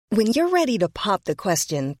When you're ready to pop the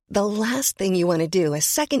question, the last thing you want to do is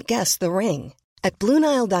second-guess the ring. At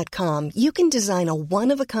BlueNile.com, you can design a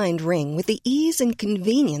one-of-a-kind ring with the ease and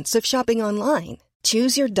convenience of shopping online.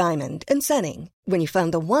 Choose your diamond and setting. When you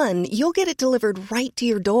find the one, you'll get it delivered right to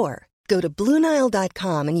your door. Go to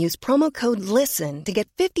BlueNile.com and use promo code LISTEN to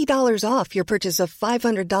get $50 off your purchase of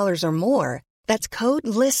 $500 or more. That's code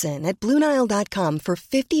LISTEN at BlueNile.com for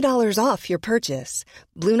 $50 off your purchase.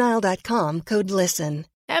 BlueNile.com, code LISTEN.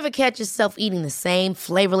 Ever catch yourself eating the same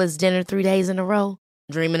flavorless dinner 3 days in a row?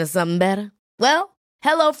 Dreaming of something better? Well,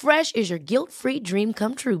 HelloFresh is your guilt-free dream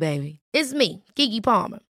come true, baby. It's me, Keke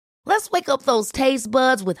Palmer. Let's wake up those taste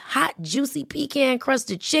buds with hot, juicy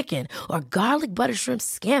pecan-crusted chicken or garlic butter shrimp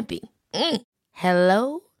scampi.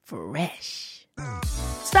 Hello Fresh.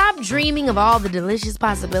 Stop dreaming of all the delicious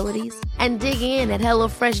possibilities and dig in at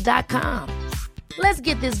HelloFresh.com. Let's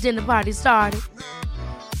get this dinner party started.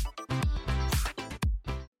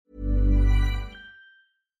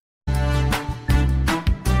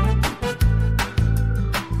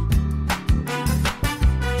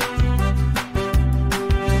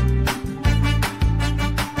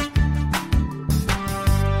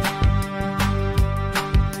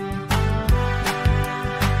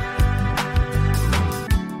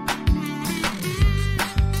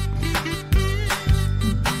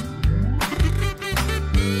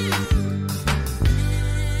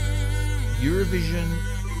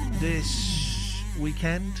 This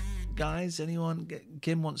weekend, guys, anyone?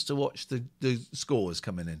 Kim wants to watch the scores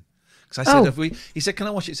coming in. Because I said, he said, can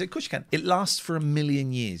I watch it? He said, of course you can. It lasts for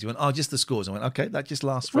 1,000,000 years. He went, oh, just the scores. I went, okay, that just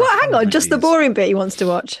lasts for hang on, just years. the boring bit he wants to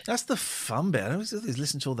watch. That's the fun bit. I always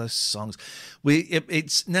listen to all those songs.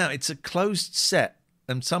 It's a closed set,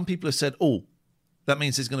 and some people have said, oh, that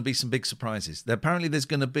means there's going to be some big surprises. Apparently there's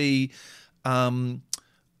going to be a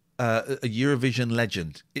Eurovision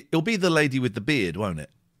legend. It'll be the lady with the beard, won't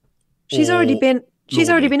it? She's already been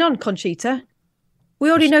on, Conchita. We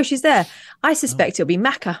already know she's there. I suspect it'll be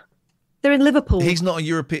Macca. They're in Liverpool. He's not a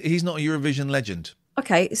Eurovision legend.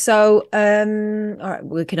 Okay, so all right,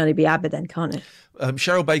 we can only be ABBA then, can't it?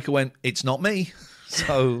 Cheryl Baker went, it's not me.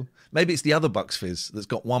 So maybe it's the other Bucks Fizz that's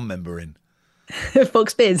got one member in.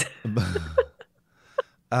 Bucks Fizz.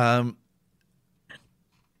 ABBA,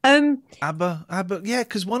 yeah,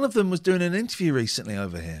 because one of them was doing an interview recently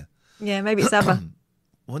over here. Yeah, maybe it's ABBA.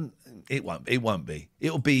 It won't be.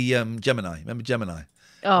 It'll be Gemini. Remember Gemini?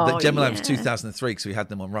 Oh, Gemini was 2003 because we had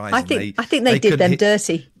them on Rise. I think they did them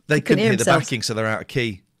dirty. They couldn't hear the themselves. backing, so they're out of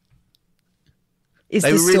key.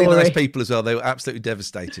 They were really nice people as well. They were absolutely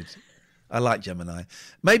devastated. I like Gemini.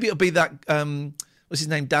 Maybe it'll be that, what's his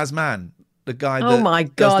name, Daz Man, the guy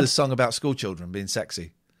that does the song about school children being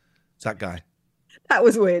sexy. It's that guy. That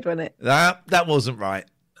was weird, wasn't it? That wasn't right.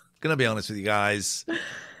 Gonna be honest with you guys.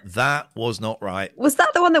 That was not right. Was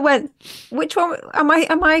that the one that went? Which one am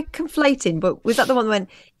I conflating? But was that the one that went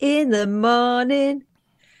in the morning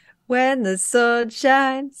when the sun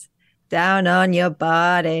shines down on your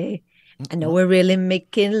body? I know we're really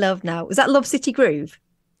making love now. Was that Love City Groove?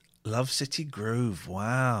 Love City Groove.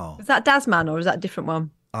 Wow. Was that Dazman or was that a different one?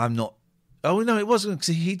 I'm not. Oh no, it wasn't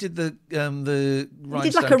because he did the Rhinestone he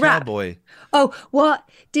did like a Cowboy. Rap. Oh, what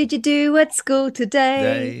did you do at school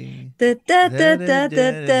today? Da, da, da, da,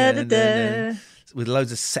 da, da, da, da. With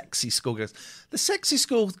loads of sexy schoolgirls. The sexy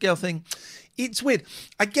schoolgirl thing, it's weird.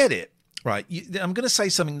 I get it, right? I'm going to say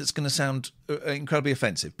something that's going to sound incredibly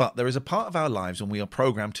offensive, but there is a part of our lives when we are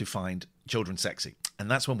programmed to find children sexy. And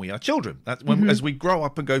that's when we are children. That's when, as we grow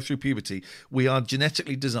up and go through puberty, we are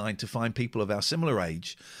genetically designed to find people of our similar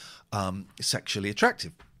age sexually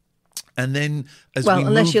attractive. And then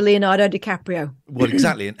unless you're Leonardo DiCaprio. Well,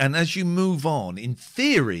 exactly. And as you move on, in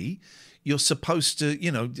theory, you're supposed to,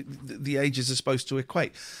 the ages are supposed to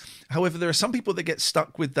equate. However, there are some people that get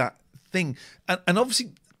stuck with that thing. And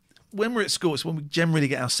obviously, when we're at school, it's when we generally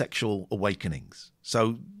get our sexual awakenings.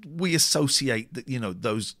 So we associate that,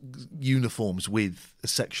 those uniforms with a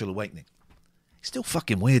sexual awakening. It's still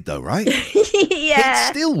fucking weird though, right? Yeah. It's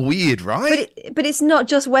still weird, right? But it's not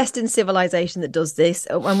just Western civilization that does this,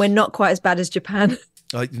 and we're not quite as bad as Japan.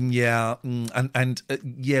 Yeah, and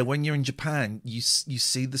when you're in Japan, you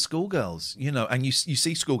see the schoolgirls, and you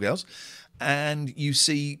see schoolgirls, and you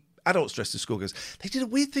see adults dressed as schoolgirls. They did a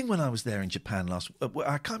weird thing when I was there in Japan last.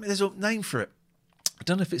 I can't remember. There's a name for it. I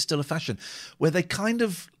don't know if it's still a fashion where they kind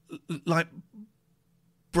of like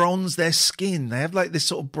bronze their skin. They have like this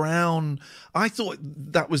sort of brown. I thought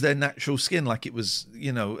that was their natural skin, like it was,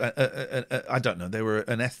 I don't know. They were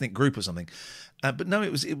an ethnic group or something, but no, it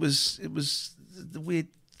was the weird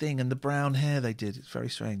thing, and the brown hair they did. It's very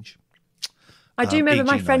strange. I do remember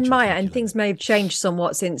my e.g. friend Nigel, Maya, thank and you, things may have changed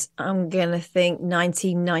somewhat since, I'm going to think,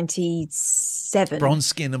 1997. Bronze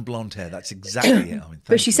skin and blonde hair. That's exactly it. I mean,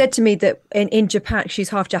 But she said to me that in Japan, she's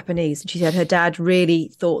half Japanese, and she said her dad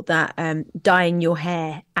really thought that dyeing your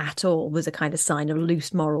hair at all was a kind of sign of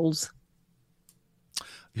loose morals.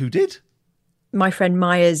 Who did? My friend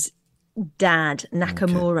Maya's dad,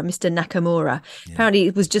 Nakamura, okay. Mr. Nakamura. Yeah. Apparently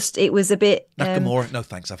it was a bit... Nakamura, no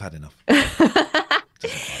thanks, I've had enough.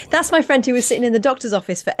 That's my friend who was sitting in the doctor's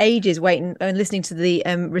office for ages waiting and listening to the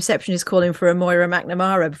receptionist calling for a Moira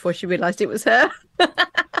McNamara before she realised it was her.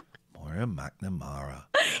 Moira McNamara.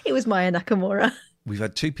 It was Maya Nakamura. We've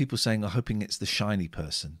had 2 people saying, I'm hoping it's the shiny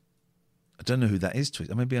person. I don't know who that is.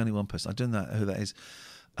 There may be only one person. I don't know who that is.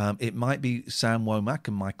 It might be Sam Womack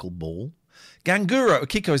and Michael Ball. Ganguro,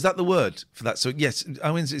 Kiko, is that the word for that? So yes,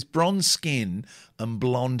 I mean it's bronze skin and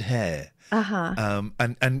blonde hair. Uh-huh.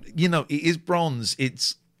 And you know it is bronze.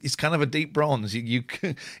 It's kind of a deep bronze. You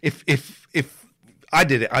if I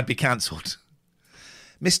did it, I'd be cancelled.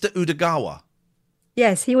 Mr. Udagawa.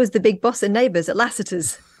 Yes, he was the big boss of Neighbours at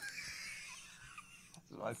Lassiter's.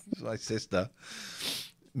 my sister,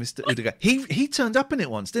 Mr. Udagawa. He turned up in it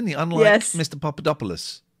once, didn't he? Unlike Mr.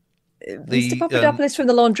 Papadopoulos. Mr. Papadopoulos from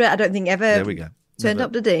the Laundrette, I don't think ever there we go. Turned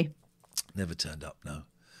up, did he? Never turned up, no.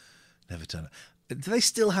 Never turned up. Do they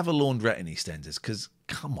still have a laundrette in EastEnders? Because,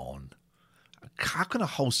 come on. How can a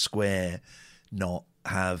whole square not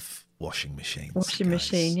have washing machines?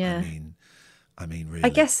 Machine, yeah. I mean, really. I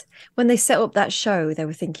guess when they set up that show, they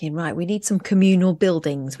were thinking, right, we need some communal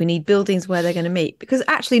buildings. We need buildings where they're going to meet. Because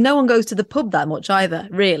actually no one goes to the pub that much either,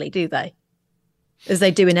 really, do they? As they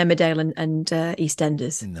do in Emmerdale and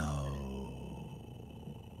EastEnders. No.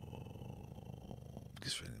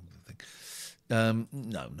 No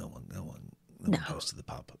one goes to the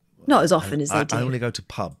pub. Not as often as they do. I only go to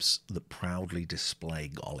pubs that proudly display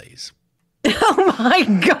gollies. Oh my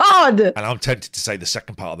God! And I'm tempted to say the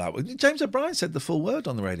second part of that. James O'Brien said the full word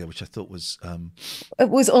on the radio, which I thought was... It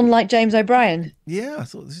was unlike James O'Brien. Yeah, I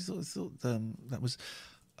thought that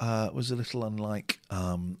was a little unlike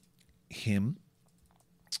him.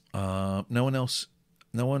 No one else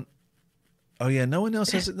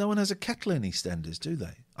has a kettle in EastEnders, do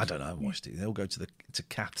they? I don't know. I haven't watched it. They all go to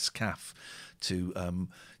Kath's Caff to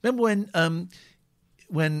remember when I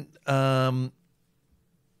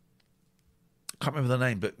can't remember the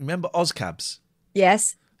name, but remember Ozcabs?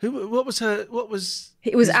 Yes. What was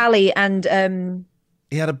it was Ali and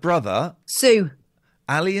he had a brother, Sue.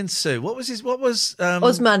 Ali and Sue. What was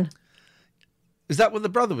Osman? Is that what the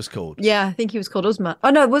brother was called? Yeah, I think he was called Osman. Oh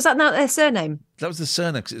no, was that not their surname? That was the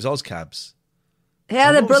surname because it was Ozcabs.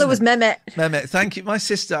 Yeah, their brother was Mehmet. Mehmet, thank you. My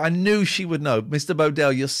sister, I knew she would know. Mr.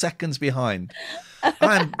 Bodell, you're seconds behind.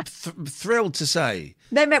 I'm thrilled to say.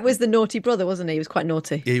 Mehmet was the naughty brother, wasn't he? He was quite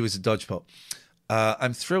naughty. He was a dodgepot.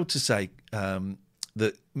 I'm thrilled to say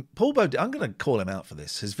that Paul Bodell, I'm going to call him out for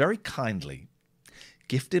this, has very kindly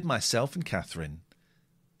gifted myself and Catherine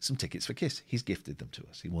some tickets for Kiss. He's gifted them to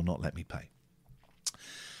us. He will not let me pay.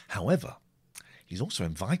 However, he's also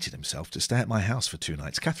invited himself to stay at my house for 2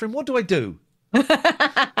 nights. Catherine, what do I do? He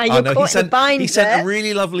sent a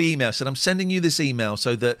really lovely email. Said I'm sending you this email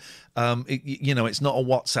so that it's not a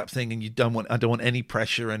WhatsApp thing, and I don't want any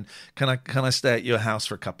pressure. And can I stay at your house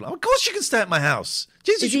for a couple? Of course you can stay at my house.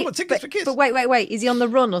 Jesus, you want tickets for Kiss? But wait, is he on the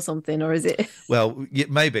run or something, or is it? Well,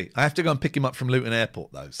 maybe I have to go and pick him up from Luton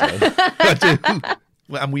Airport though. So I do,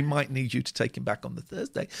 and we might need you to take him back on the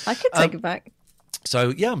Thursday. I could take him back.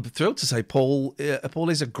 So yeah, I'm thrilled to say Paul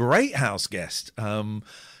is a great house guest.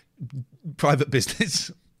 Private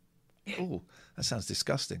business. Oh, that sounds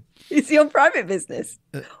disgusting. Is he on private business?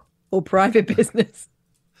 Or private business?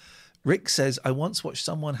 Rick says, I once watched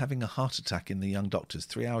someone having a heart attack in The Young Doctors.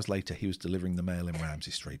 3 hours later, he was delivering the mail in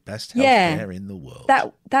Ramsey Street. Best healthcare in the world.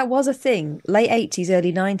 That was a thing. Late 80s,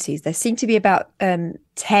 early 90s. There seemed to be about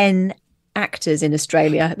 10 actors in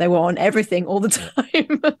Australia. They were on everything all the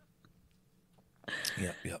time.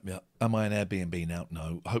 Yeah. Am I an Airbnb now?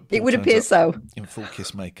 No. I hope it would appear so. In full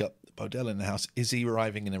Kiss makeup. Bodell in the house. Is he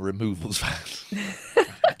arriving in a removals van?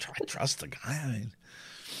 I trust the guy. I mean,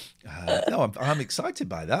 no, I'm excited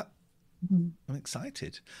by that. I'm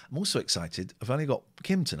excited. I'm also excited. I've only got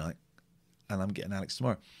Kim tonight, and I'm getting Alex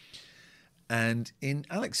tomorrow. And in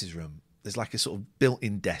Alex's room, there's like a sort of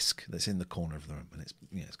built-in desk that's in the corner of the room, and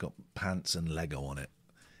it's got pants and Lego on it.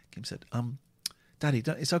 Kim said, Daddy,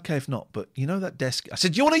 it's okay if not, but you know that desk? I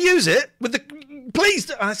said, do you want to use it?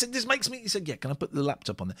 Please. And I said, this makes me... He said, yeah, can I put the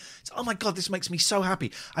laptop on there? I said, oh my God, this makes me so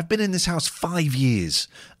happy. I've been in this house 5 years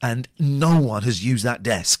and no one has used that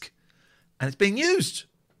desk. And it's being used.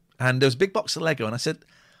 And there was a big box of Lego. And I said,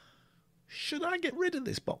 should I get rid of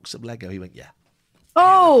this box of Lego? He went, yeah.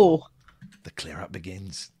 Oh, The clear up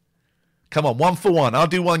begins. Come on, 1 for 1. I'll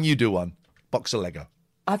do one, you do one. Box of Lego.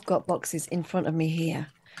 I've got boxes in front of me here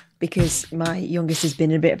because my youngest has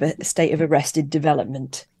been in a bit of a state of arrested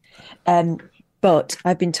development. But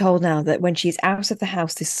I've been told now that when she's out of the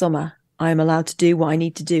house this summer, I am allowed to do what I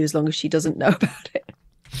need to do as long as she doesn't know about it.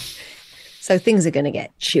 So things are going to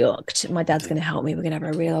get chucked. My dad's going to help me. We're going to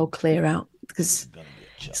have a real old clear out because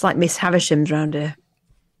it's like Miss Havisham's round here.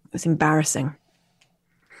 It's embarrassing.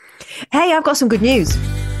 Hey, I've got some good news.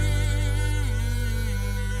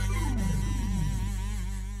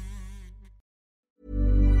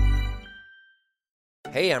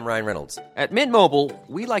 Hey, I'm Ryan Reynolds. At Mint Mobile,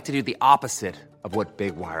 we like to do the opposite of what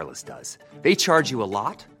Big Wireless does. They charge you a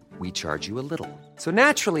lot, we charge you a little. So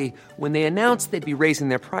naturally, when they announced they'd be raising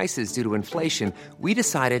their prices due to inflation, we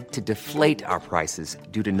decided to deflate our prices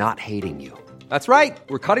due to not hating you. That's right.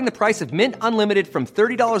 We're cutting the price of Mint Unlimited from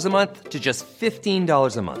 $30 a month to just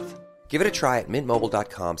 $15 a month. Give it a try at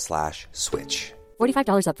mintmobile.com/switch.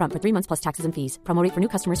 $45 up front for 3 months plus taxes and fees. Promo rate for new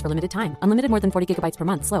customers for limited time. Unlimited more than 40 gigabytes per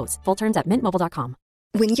month. Slows full terms at mintmobile.com.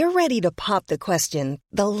 When you're ready to pop the question,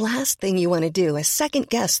 the last thing you want to do is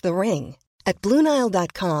second-guess the ring. At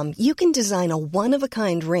BlueNile.com, you can design a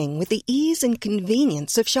one-of-a-kind ring with the ease and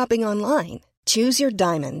convenience of shopping online. Choose your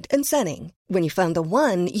diamond and setting. When you find the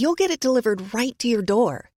one, you'll get it delivered right to your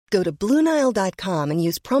door. Go to BlueNile.com and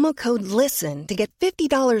use promo code LISTEN to get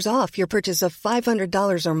 $50 off your purchase of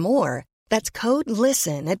 $500 or more. That's code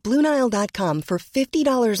LISTEN at BlueNile.com for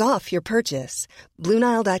 $50 off your purchase.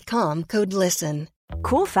 BlueNile.com, code LISTEN.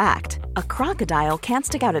 Cool fact, a crocodile can't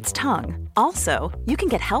stick out its tongue. Also, you can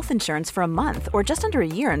get health insurance for a month or just under a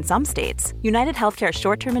year in some states. United Healthcare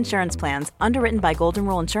short-term insurance plans, underwritten by Golden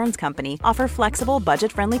Rule Insurance Company, offer flexible,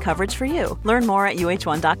 budget-friendly coverage for you. Learn more at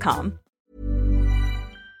uh1.com.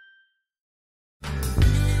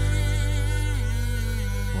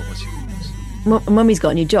 What was your news? Mummy's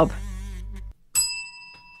got a new job.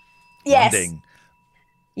 Yes. Landing.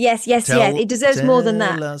 Yes. It deserves more than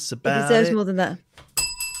that. It deserves more than that.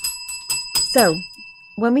 So,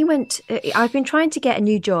 when we went, I've been trying to get a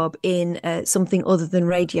new job in something other than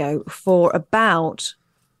radio for about,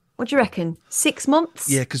 what do you reckon, 6 months?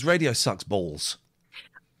 Yeah, because radio sucks balls.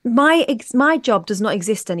 My job does not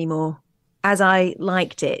exist anymore as I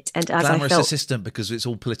liked it and as Glamorous I felt. assistant because it's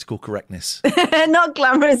all political correctness. Not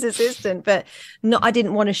glamorous assistant, but I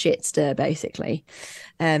didn't want a shit stir, basically.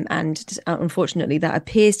 And unfortunately, that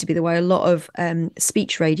appears to be the way a lot of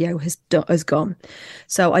speech radio has gone.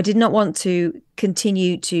 So I did not want to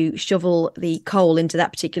continue to shovel the coal into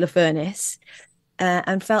that particular furnace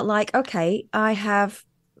and felt like, okay, I have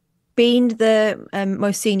been the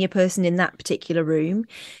most senior person in that particular room.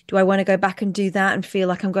 Do I want to go back and do that and feel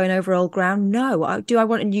like I'm going over old ground? No. Do I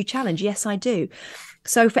want a new challenge? Yes, I do.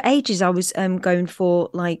 So for ages, I was going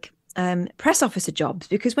for like press officer jobs,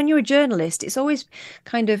 because when you're a journalist, it's always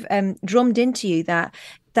kind of drummed into you that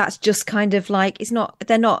that's just kind of like,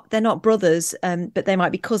 they're not brothers, but they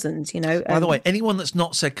might be cousins, you know. By the way, anyone that's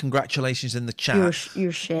not said congratulations in the chat,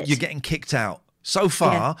 you're shit. You're getting kicked out. So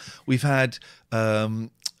far, we've had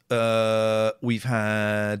Owen. Owen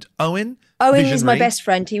Visionary, was my best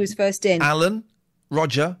friend. He was first in. Alan,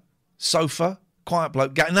 Roger, Sofa, Quiet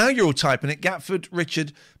Bloke. Now you're all typing it. Gatford,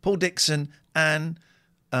 Richard, Paul Dixon, Anne,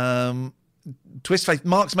 Twistface.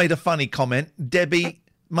 Mark's made a funny comment. Debbie,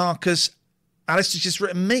 Marcus, Alistair's just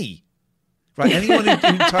written me. Right, anyone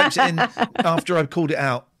who types it in after I've called it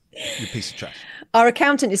out, you piece of trash. Our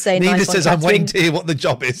accountant is saying... Nina says, I'm waiting to hear what the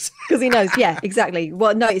job is. Because he knows, yeah, exactly.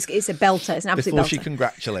 Well, no, it's a belter. It's an absolute Before belter. she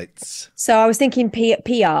congratulates. So I was thinking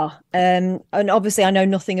PR, and obviously I know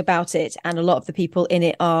nothing about it, and a lot of the people in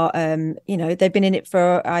it are, they've been in it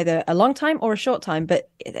for either a long time or a short time, but...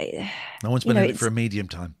 No one's been in it for a medium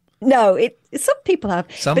time. No, some people have.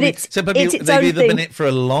 Some people, they've either been in it for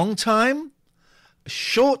a long time, a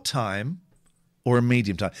short time, or a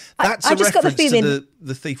medium time. That's a reference to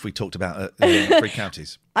the thief we talked about at Three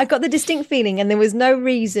Counties. I got the distinct feeling, and there was no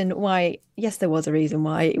reason why. Yes, there was a reason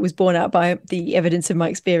why. It was borne out by the evidence of my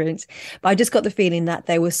experience. But I just got the feeling that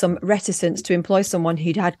there was some reticence to employ someone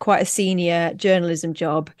who'd had quite a senior journalism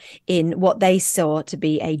job in what they saw to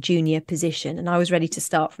be a junior position. And I was ready to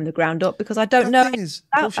start from the ground up because I don't know anything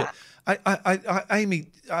about that. Amy,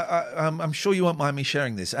 I'm sure you won't mind me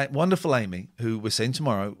sharing this. Wonderful Amy, who we're seeing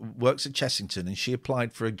tomorrow, works at Chessington, and she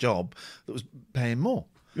applied for a job that was paying more.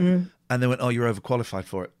 And they went, "Oh, you're overqualified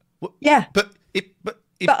for it." Well, yeah, but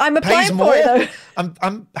I'm applying pays more. For it though.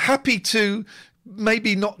 I'm happy to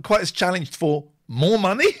maybe not quite as challenged for More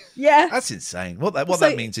money? Yeah. That's insane. What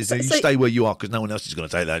that means is that you stay where you are because no one else is going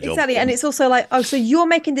to take that job. Exactly. And it's also like, oh, so you're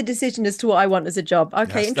making the decision as to what I want as a job.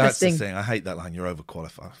 Okay, interesting. That's the thing. I hate that line. You're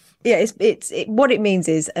overqualified. Yeah, what it means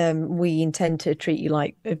is we intend to treat you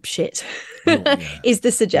like shit, is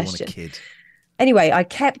the suggestion. You want a kid. Anyway, I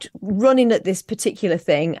kept running at this particular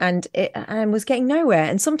thing and was getting nowhere,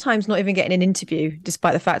 and sometimes not even getting an interview,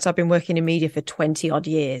 despite the fact I've been working in media for 20 odd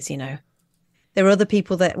years, you know. There were other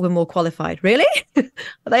people that were more qualified. Really? Are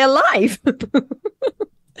they alive?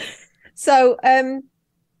 So I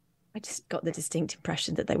just got the distinct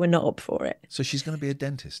impression that they were not up for it. So she's going to be a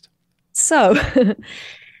dentist. So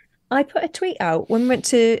I put a tweet out when we went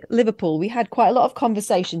to Liverpool. We had quite a lot of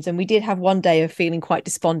conversations, and we did have one day of feeling quite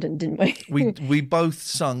despondent, didn't we? We both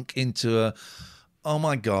sunk into oh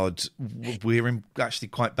my God, we're in actually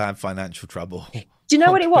quite bad financial trouble. Do you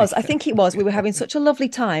know what it was? I think it was we were having such a lovely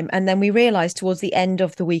time, and then we realised towards the end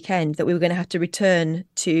of the weekend that we were going to have to return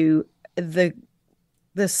to the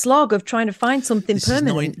slog of trying to find something permanent.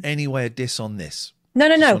 This is not in any way a diss on this. No.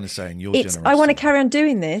 I want to say, I want to carry on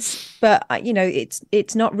doing this, but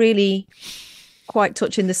it's not really quite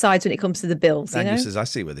touching the sides when it comes to the bills. Daniel says, I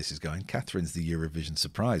see where this is going. Catherine's the Eurovision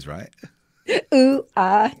surprise, right? Ooh,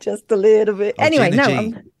 just a little bit. Anyway, no,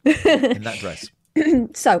 in that dress.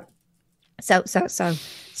 So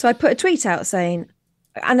I put a tweet out saying,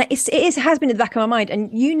 and it has been in the back of my mind,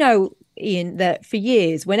 and you know, Ian, that for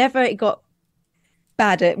years, whenever it got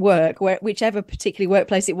bad at work, whichever particular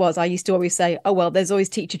workplace it was, I used to always say, oh well, there's always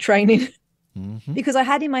teacher training. Because I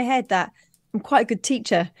had in my head that I'm quite a good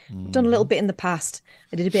teacher. I've done a little bit in the past.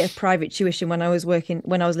 I did a bit of private tuition when I was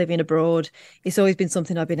living abroad. It's always been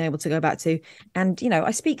something I've been able to go back to, and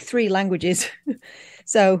I speak 3 languages.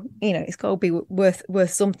 So it's got to be worth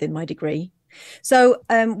something, my degree. So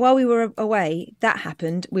while we were away, that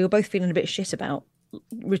happened. We were both feeling a bit shit about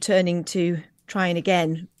returning to trying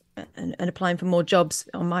again and applying for more jobs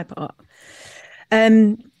on my part.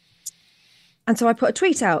 And so I put a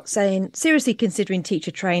tweet out saying, seriously considering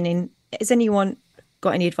teacher training. Has anyone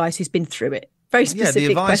got any advice who's been through it? Very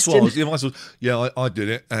specific question. The advice was, yeah, I did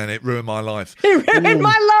it and it ruined my life. It ruined my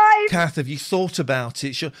life. Kath, have you thought about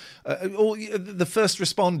it? Or the first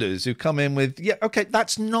responders who come in with, yeah, okay,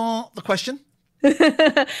 that's not the question.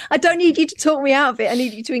 I don't need you to talk me out of it. I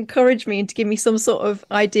need you to encourage me and to give me some sort of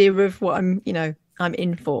idea of what I'm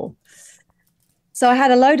in for. So I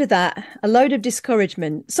had a load of that, a load of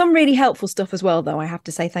discouragement, some really helpful stuff as well, though. I have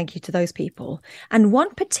to say thank you to those people. And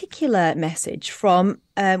one particular message from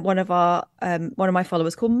one of my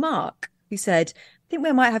followers called Mark, who said, I think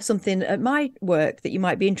we might have something at my work that you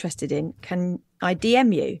might be interested in. Can I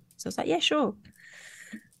DM you? So I was like, yeah, sure.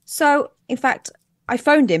 So, in fact, I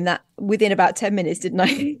phoned him that within about 10 minutes, didn't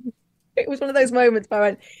I? It was one of those moments where I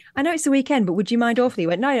went, I know it's the weekend, but would you mind awfully? He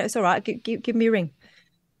went, no, it's all right. Give me a ring.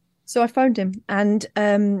 So I phoned him, and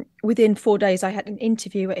within 4 days, I had an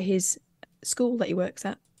interview at his school that he works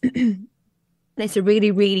at. And it's a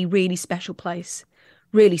really, really, really special place,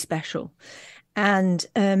 really special. And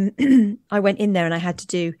I went in there and I had to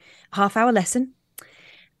do a half-hour lesson,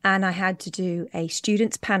 and I had to do a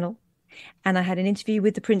students' panel, and I had an interview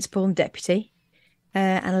with the principal and deputy,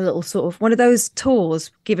 and a little sort of one of those tours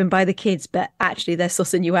given by the kids, but actually they're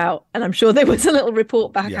sussing you out. And I'm sure there was a little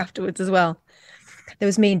report back afterwards as well. There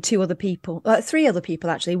was me and 3 other people,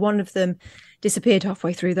 actually. One of them disappeared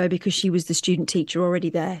halfway through, though, because she was the student teacher already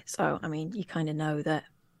there. So, I mean, you kind of know that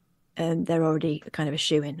they're already kind of a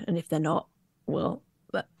shoo-in. And if they're not, well,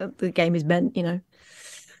 the game is bent,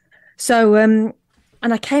 So, and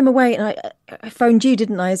I came away and I phoned you,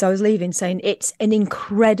 didn't I, as I was leaving, saying it's an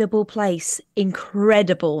incredible place.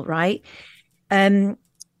 Incredible, right?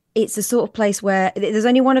 It's the sort of place where there's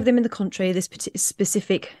only one of them in the country, this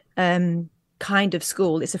specific kind of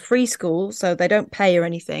school. It's a free school, so they don't pay or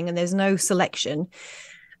anything, and there's no selection.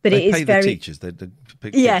 But they it is pay very the teachers.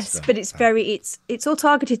 Yes, but it's very it's all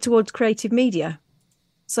targeted towards creative media.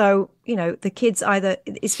 So the kids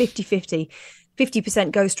it's 50-50.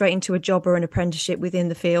 50% go straight into a job or an apprenticeship within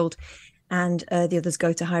the field, and the others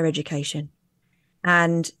go to higher education.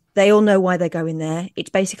 And they all know why they're going there.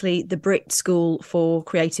 It's basically the Brit school for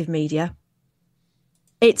creative media.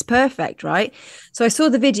 It's perfect, right? So I saw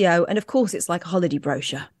the video, and of course it's like a holiday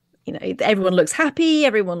brochure. Everyone looks happy.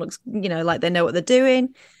 Everyone looks, like they know what they're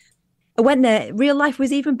doing. I went there. Real life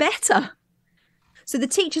was even better. So the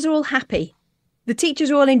teachers are all happy. The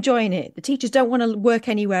teachers are all enjoying it. The teachers don't want to work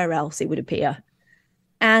anywhere else, it would appear.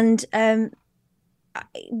 And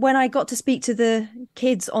when I got to speak to the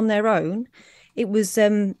kids on their own, it was,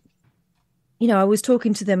 I was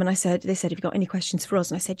talking to them, and they said, have you got any questions for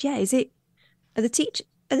us? And I said, yeah, are the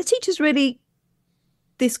teachers really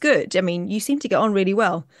this good? I mean, you seem to get on really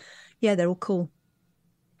well. Yeah, they're all cool.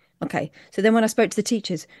 Okay. So then when I spoke to the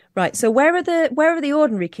teachers, right, so where are the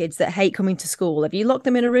ordinary kids that hate coming to school? Have you locked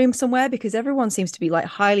them in a room somewhere? Because everyone seems to be like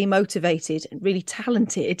highly motivated and really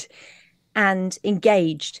talented and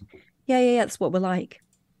engaged. Yeah, that's what we're like.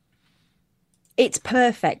 It's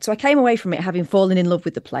perfect. So I came away from it having fallen in love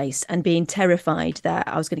with the place and being terrified that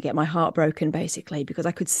I was going to get my heart broken, basically, because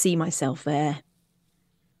I could see myself there.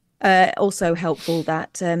 Also helpful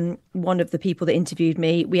that one of the people that interviewed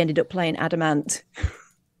me, we ended up playing Adamant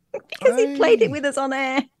because he played it with us on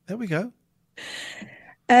air. There we go.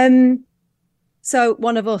 So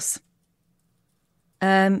one of us.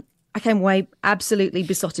 I came away absolutely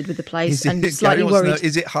besotted with the place and slightly worried.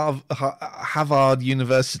 Is it Harvard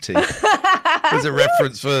University? There's a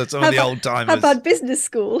reference for some of the old timers. Harvard Business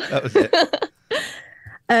School. That was it.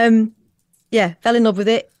 Yeah, fell in love with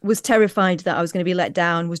it, was terrified that I was going to be let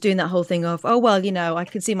down, was doing that whole thing of, oh, well, I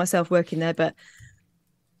can see myself working there, but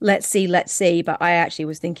let's see. But I actually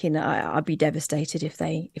was thinking that I'd be devastated if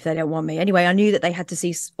they don't want me. Anyway, I knew that they had to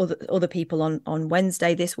see other people on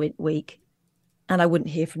Wednesday this week, and I wouldn't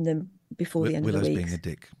hear from them before the end of the week. Being a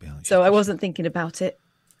dick. So I wasn't thinking about it.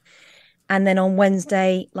 And then on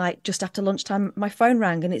Wednesday, like just after lunchtime, my phone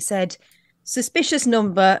rang and it said, suspicious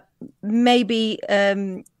number, maybe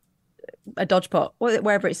a dodge pot,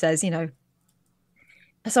 wherever it says,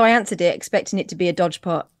 So I answered it, expecting it to be a dodge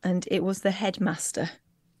pot, and it was the headmaster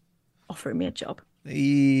offering me a job.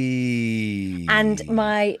 And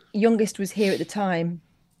my youngest was here at the time,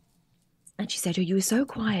 and she said, oh, you were so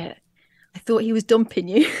quiet. I thought he was dumping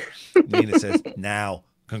you. Nina says, now,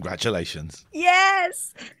 congratulations.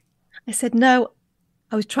 Yes. I said, no,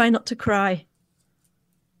 I was trying not to cry.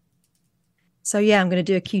 So, yeah, I'm going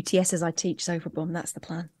to do a QTS as I teach Sofa Bum. That's the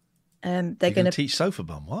plan. They're going to teach Sofa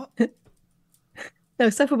Bum. What? No,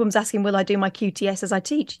 Sofa Bum's asking, will I do my QTS as I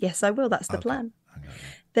teach? Yes, I will. That's the plan.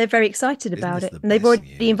 They're very excited about it. And they've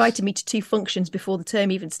already invited me to 2 functions before the term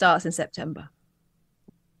even starts in September.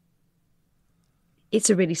 It's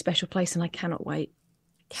a really special place and I cannot wait.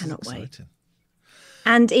 Cannot wait.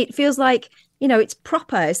 And it feels like, it's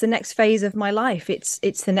proper. It's the next phase of my life. It's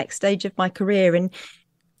the next stage of my career. And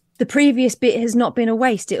the previous bit has not been a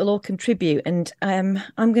waste. It'll all contribute. And I'm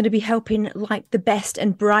going to be helping like the best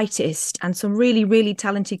and brightest and some really, really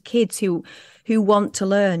talented kids who want to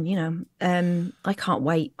learn, I can't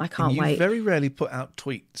wait. You very rarely put out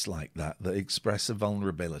tweets like that express a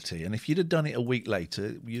vulnerability. And if you'd have done it a week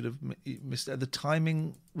later, you'd have missed it. The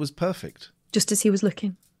timing was perfect. Just as he was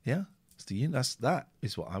looking. Yeah. That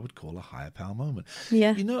is what I would call a higher power moment.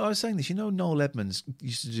 Yeah. I was saying this. Noel Edmonds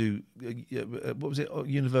used to do, what was it?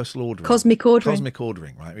 Universal ordering. Cosmic ordering. Cosmic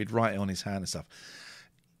ordering, right? He'd write it on his hand and stuff.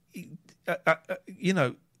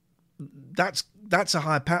 That's a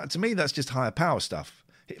higher power. To me, that's just higher power stuff.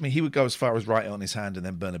 I mean, he would go as far as write it on his hand and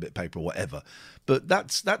then burn a bit of paper or whatever. But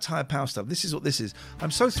that's higher power stuff. This is what this is.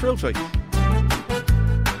 I'm so thrilled for you.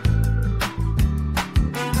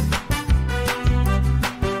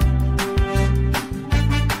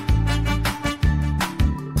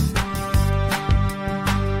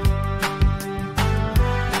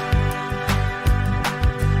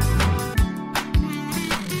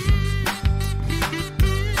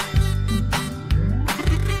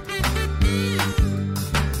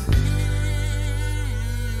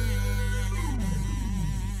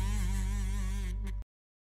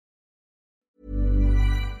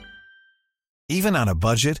 Even on a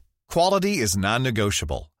budget, quality is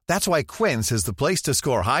non-negotiable. That's why Quince is the place to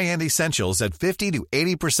score high-end essentials at 50 to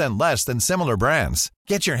 80% less than similar brands.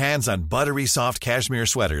 Get your hands on buttery soft cashmere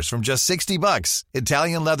sweaters from just $60,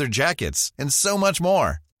 Italian leather jackets, and so much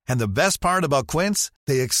more. And the best part about Quince,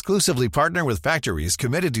 they exclusively partner with factories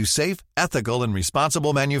committed to safe, ethical, and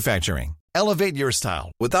responsible manufacturing. Elevate your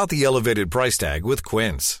style without the elevated price tag with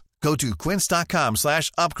Quince. Go to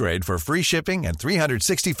quince.com/upgrade for free shipping and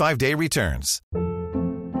 365-day returns.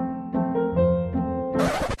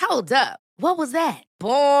 Hold up. What was that?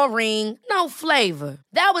 Boring. No flavor.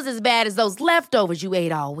 That was as bad as those leftovers you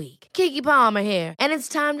ate all week. Keke Palmer here. And it's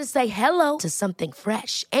time to say hello to something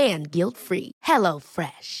fresh and guilt-free. Hello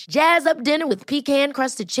Fresh. Jazz up dinner with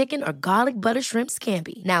pecan-crusted chicken or garlic butter shrimp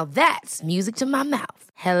scampi. Now that's music to my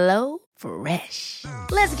mouth. Hello Fresh.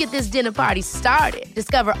 Let's get this dinner party started.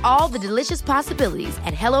 Discover all the delicious possibilities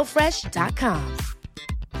at HelloFresh.com.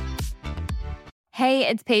 Hey,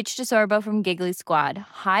 it's Paige DeSorbo from Giggly Squad.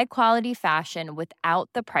 High quality fashion without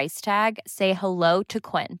the price tag. Say hello to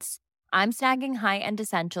Quince. I'm snagging high-end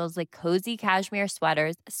essentials like cozy cashmere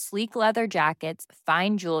sweaters, sleek leather jackets,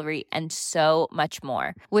 fine jewelry, and so much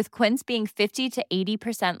more. With Quince being 50 to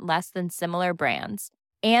 80% less than similar brands.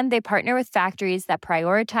 And they partner with factories that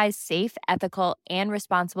prioritize safe, ethical, and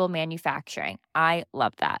responsible manufacturing. I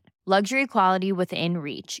love that. Luxury quality within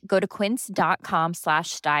reach. Go to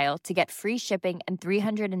quince.com/style to get free shipping and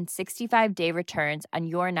 365-day returns on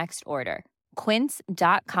your next order.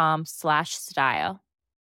 Quince.com/style.